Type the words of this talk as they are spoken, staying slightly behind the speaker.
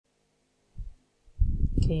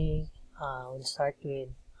Okay, we'll start with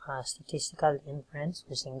statistical inference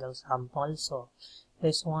for single sample. So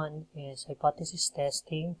this one is hypothesis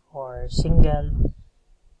testing for single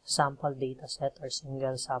sample data set or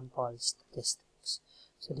single sample statistics.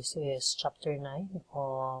 So this is chapter 9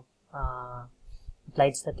 of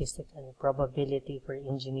Applied Statistics and Probability for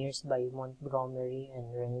Engineers by Montgomery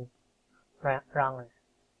and Runger.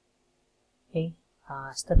 Okay.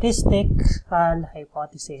 Statistical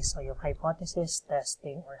hypothesis or yung hypothesis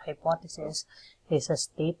testing or hypothesis is a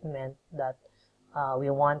statement that we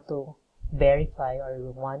want to verify or we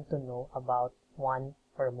want to know about one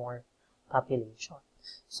or more population.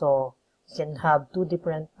 So we can have two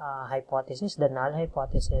different hypotheses, the null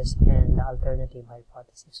hypothesis and the alternative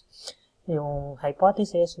hypothesis. Yung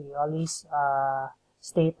hypothesis, we always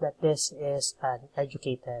state that this is an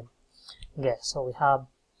educated guess. So we have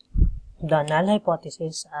the null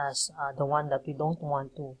hypothesis as the one that we don't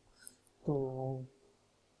want to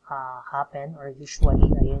happen, or usually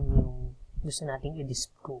ayun yung gusto nating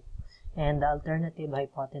i-disprove. And the alternative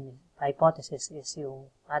hypothesis is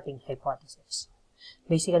yung ating hypothesis.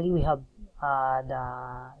 Basically, we have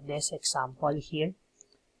this example here.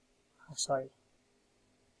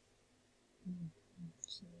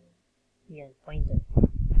 Yan, pointer.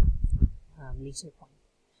 Laser point.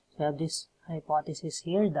 So we have this hypothesis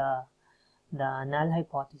here, the null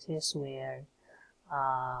hypothesis, where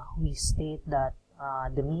we state that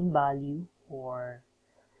the mean value for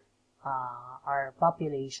our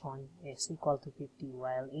population is equal to 50,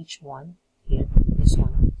 while H1 here, this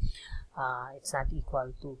one, it's not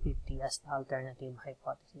equal to 50 as the alternative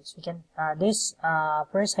hypothesis. We can this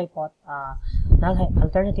first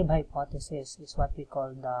alternative hypothesis is what we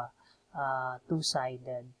call the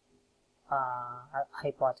two-sided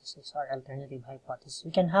hypothesis or alternative hypothesis.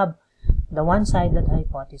 We can have the one-sided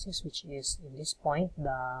hypothesis, which is in this point,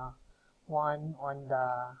 the one on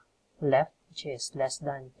the left, which is less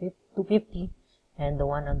than 250, and the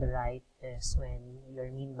one on the right is when your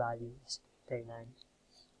mean value is greater than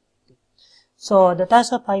 50. So the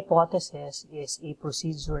task of hypothesis is a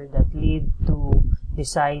procedure that leads to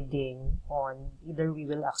deciding on either we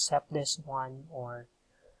will accept this one or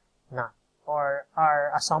not, or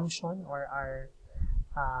our assumption or our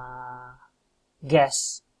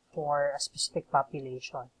guess for a specific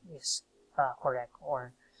population is correct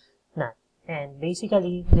or not. And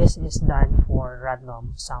basically, this is done for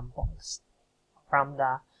random samples from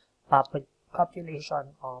the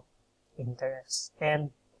population of interest.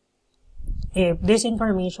 And if this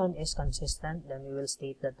information is consistent, then we will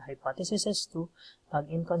state that the hypothesis is true. Pag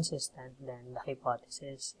inconsistent, then the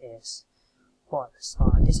hypothesis is false.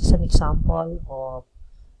 So this is an example of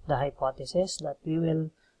the hypothesis that we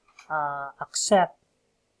will accept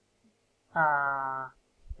the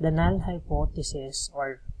null hypothesis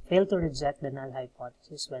or fail to reject the null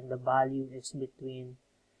hypothesis when the value is between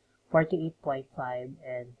 48.5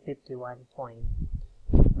 and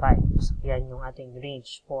 51.5. So, yan yung ating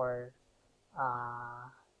range for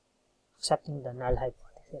accepting the null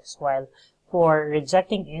hypothesis. While for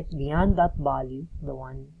rejecting it beyond that value, the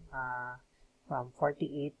one from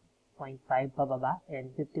 48.5 pababa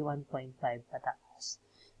and 51.5 pataas,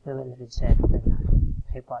 we will reject the null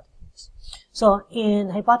hypothesis. So,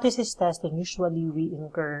 in hypothesis testing, usually we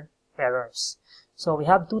incur errors. So, we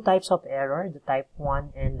have two types of error, the type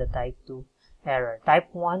 1 and the type 2 error.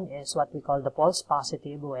 Type 1 is what we call the false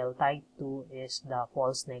positive, while type 2 is the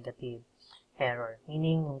false negative error.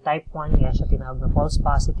 Meaning, yung type 1, kaya siya tinawag na false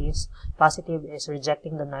positives. Positive is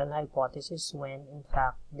rejecting the null hypothesis when, in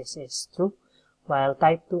fact, this is true. While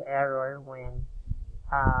type 2 error when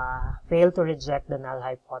fail to reject the null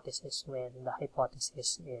hypothesis when the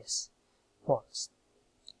hypothesis is false.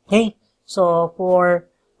 Okay, so for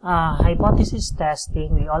hypothesis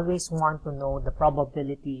testing, we always want to know the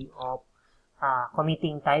probability of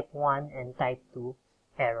committing type 1 and type 2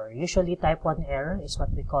 error. Usually, type 1 error is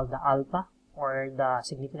what we call the alpha, or the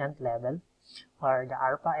significant level, or the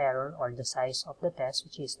alpha error, or the size of the test,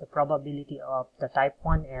 which is the probability of the type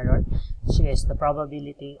 1 error, which is the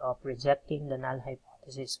probability of rejecting the null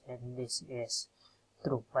hypothesis when this is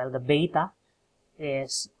true. While the beta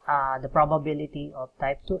is the probability of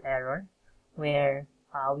type 2 error, where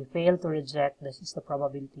we fail to reject, this is the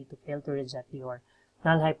probability to fail to reject your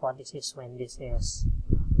null hypothesis when this is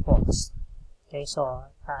false. Okay, so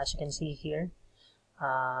as you can see here,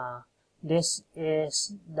 this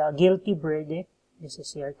is the guilty verdict. This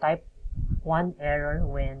is your type 1 error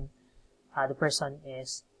when the person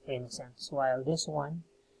is innocent, while this one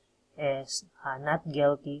is not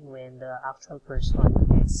guilty when the actual person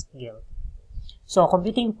is guilty. So,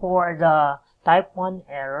 computing for the type 1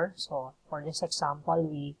 error, so for this example,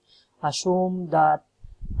 we assume that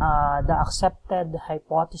the accepted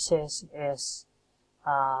hypothesis is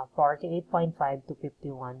 48.5 to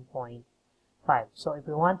 51.5. So if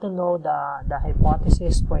we want to know the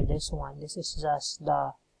hypothesis for this one, this is just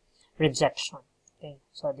the rejection. Okay,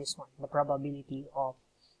 so this one, the probability of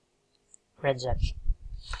rejection.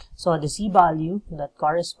 So the C value that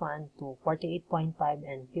correspond to 48.5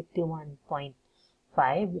 and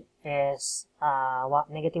 51.5 is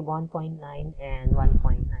negative 1.9 and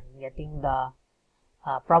 1.9. Getting the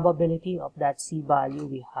probability of that C value,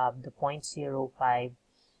 we have the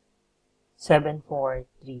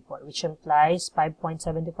 0.057434, which implies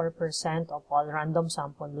 5.74% of all random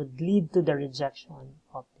sample would lead to the rejection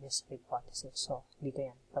of this hypothesis. So, dito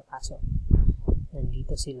yan, papasok.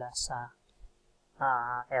 Nandito sila sa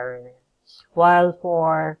error na yan. While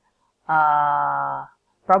for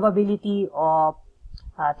probability of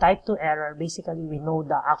type 2 error, basically we know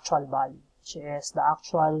the actual value, which is the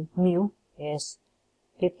actual mu is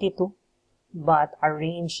 52, but our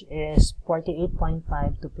range is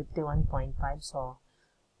 48.5 to 51.5. So,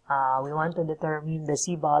 we want to determine the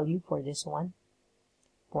C value for this one.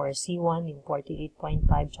 For C1, yung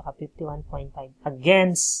 48.5 tsaka 51.5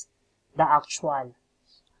 against the actual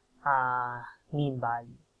mean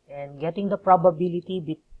value. And getting the probability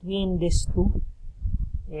between these two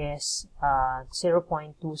is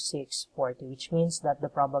 0.2640, which means that the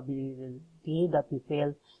probability that we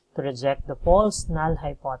fail to reject the false null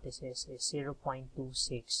hypothesis is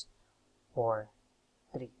 0.2643.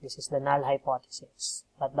 This is the null hypothesis,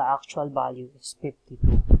 but the actual value is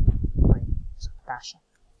 52.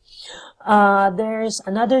 There's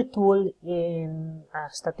another tool in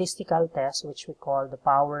statistical test which we call the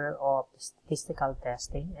power of statistical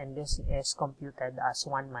testing, and this is computed as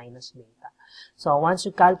 1 minus beta. So once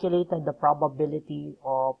you calculated the probability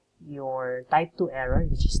of your type 2 error,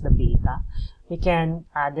 which is the beta, we can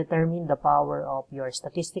determine the power of your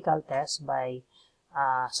statistical test by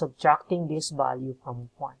subtracting this value from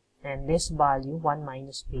 1. And this value, 1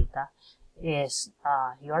 minus beta, is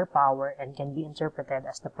your power and can be interpreted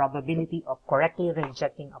as the probability of correctly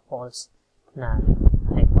rejecting a false null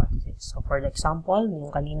hypothesis. So for the example,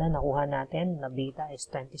 yung kanina nakuha natin na beta is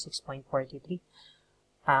 26.43.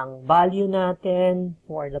 Ang value natin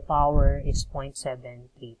for the power is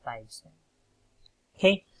 0.7357.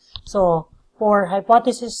 Okay? So, for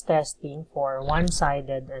hypothesis testing, for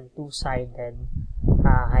one-sided and two-sided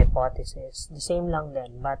hypothesis, the same lang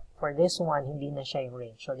din. But for this one, hindi na siya yung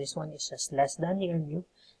range. So, this one is just less than your mu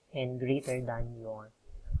and greater than your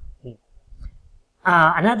mu.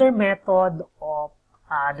 Another method of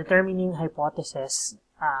determining hypothesis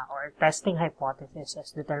or testing hypothesis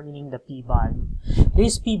is determining the p-value.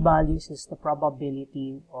 This p-values is the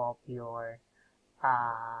probability of your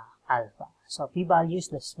alpha. So p-value is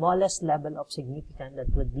the smallest level of significance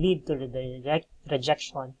that would lead to the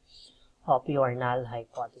rejection of your null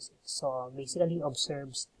hypothesis. So basically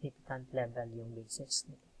observe significant level yung basis.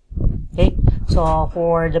 Okay? So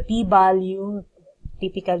for the p-value,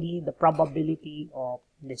 typically the probability of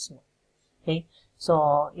this one. Okay?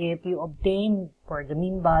 So if you obtain for the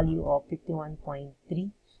mean value of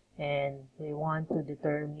 51.3 and we want to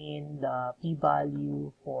determine the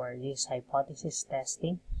p-value for this hypothesis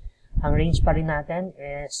testing, ang range pa rin natin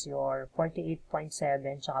is your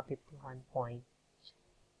 48.7 tsaka 51.3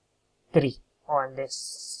 on this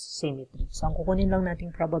symmetry. So ang kukunin lang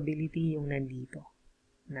nating probability yung nandito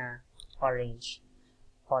na orange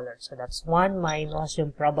color. So that's 1 minus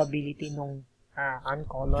yung probability nung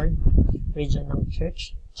uncolored region ng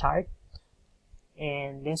chart.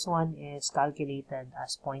 And this one is calculated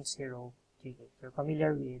as 0.038. You're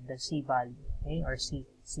familiar with the C value, okay, or C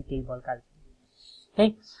table calculation.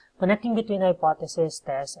 Okay, connecting between hypothesis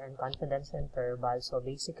test and confidence interval. So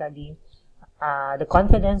basically, the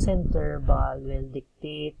confidence interval will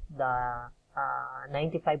dictate the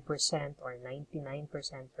 95% or 99%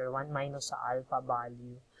 or 1 minus the alpha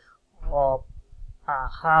value of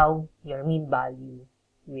how your mean value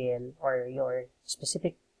will, or your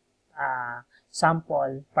specific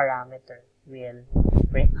sample parameter will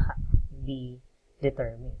be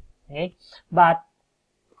determined. Okay? But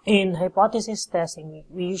in hypothesis testing,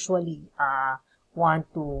 we usually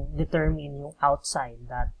want to determine yung outside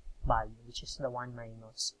that value, which is the 1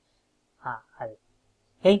 minus alpha.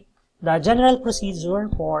 Okay? The general procedure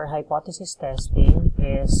for hypothesis testing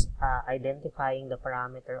is identifying the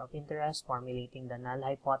parameter of interest, formulating the null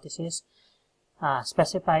hypothesis,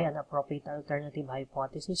 specify an appropriate alternative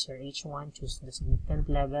hypothesis, or H1, choose the significant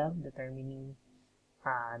level, determining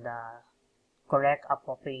the correct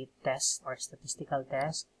appropriate test or statistical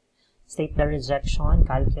test, state the rejection,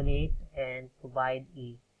 calculate, and provide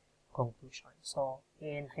a conclusion. So,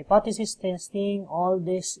 in hypothesis testing, all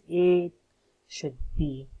this 8 should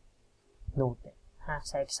be noted.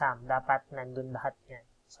 Sa exam, dapat nandun lahat yan.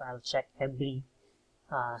 So, I'll check every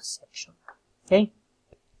section. Okay?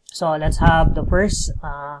 So, let's have the first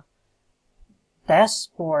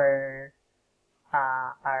test for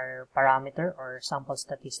our parameter or sample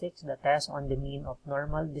statistics, the test on the mean of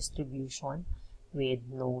normal distribution with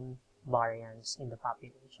known variance in the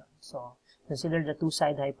population. So, consider the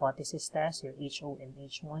two-side hypothesis test, your HO and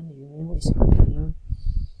H1. Your mu is equal to mu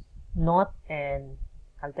naught, and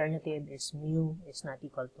alternative is mu is not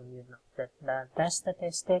equal to mu naught. The test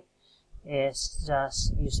statistic is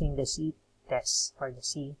just using the C test or the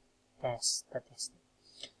C test statistic.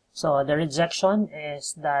 So, the rejection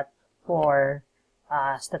is that for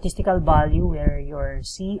statistical value where your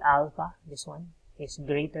C alpha, this one, is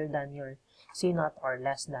greater than your C naught or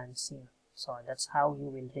less than C naught. So, that's how you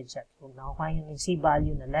will reject. Kung nakuha yung C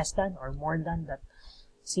value na less than or more than that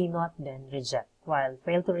C naught, then reject. While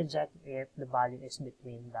fail to reject if the value is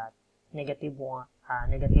between that negative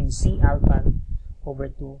C alpha over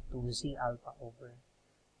 2 to C alpha over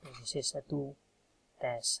 2. This is a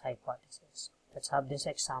two-test hypothesis. Let's have this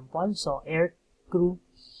example. So, air crew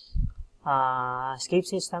escape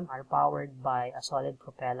system are powered by a solid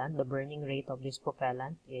propellant. The burning rate of this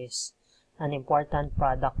propellant is an important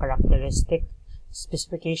product characteristic.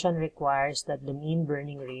 Specification requires that the mean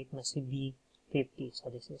burning rate must be 50. So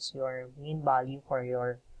this is your mean value for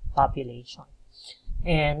your population.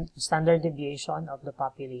 And standard deviation of the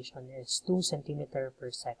population is 2 centimeter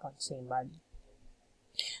per second, same value.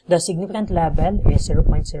 The significant level is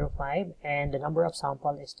 0.05 and the number of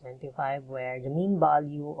sample is 25, where the mean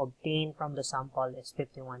value obtained from the sample is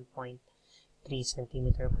 51.3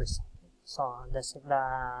 centimeter per second. So the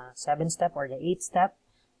 7th step or the 8th step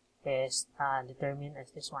is determined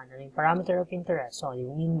as this one. Ano yung parameter of interest? So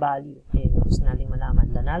yung mean value. Yung gusto natin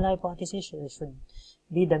malaman. The null hypothesis should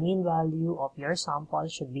be the mean value of your sample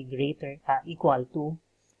should be equal to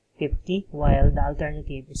 50, while the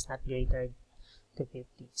alternative is not greater to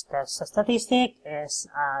 50. The statistic is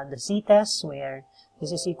the C test, where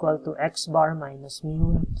this is equal to x bar minus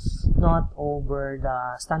mu naught over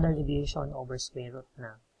the standard deviation over square root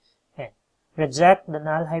na n. Reject the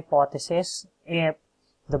null hypothesis if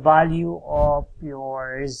the value of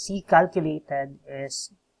your Z calculated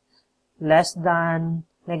is less than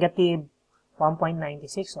negative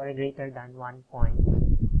 1.96 or greater than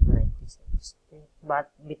 1.96. Okay?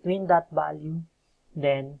 But between that value,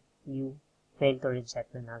 then you fail to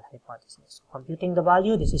reject the null hypothesis. So, computing the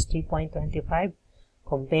value, this is 3.25.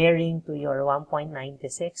 Comparing to your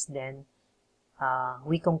 1.96, then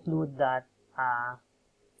we conclude that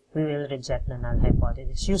we will reject the null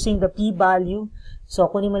hypothesis. Using the p-value, so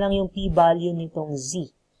kunin mo lang yung p-value nitong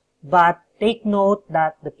Z. But take note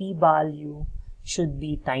that the p-value should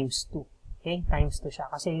be times 2. Okay? Times 2 siya.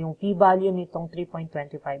 Kasi yung p-value nitong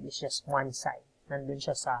 3.25 is just one side. Nandun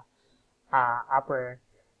siya sa upper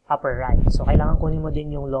right. So, kailangan kunin mo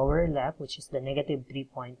din yung lower left, which is the negative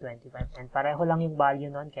 3.25. And pareho lang yung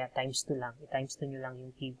value nun, kaya times 2 lang. I-times 2 nyo lang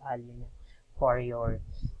yung p-value niya for your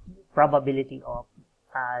probability of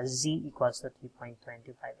Z equals to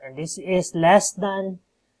 3.25. And this is less than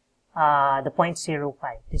the 0.05.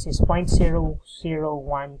 This is 0.0012,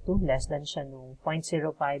 less than siya nung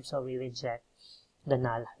 0.05, so we reject the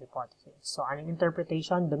null hypothesis. So, anong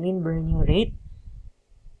interpretation? The mean burning rate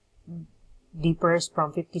differs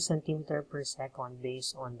from 50 centimeter per second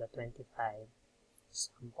based on the 25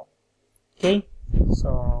 sample. Okay,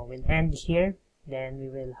 so we'll end here. Then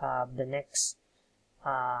we will have the next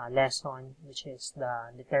lesson, which is the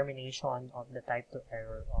determination of the type 2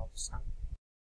 error of sample.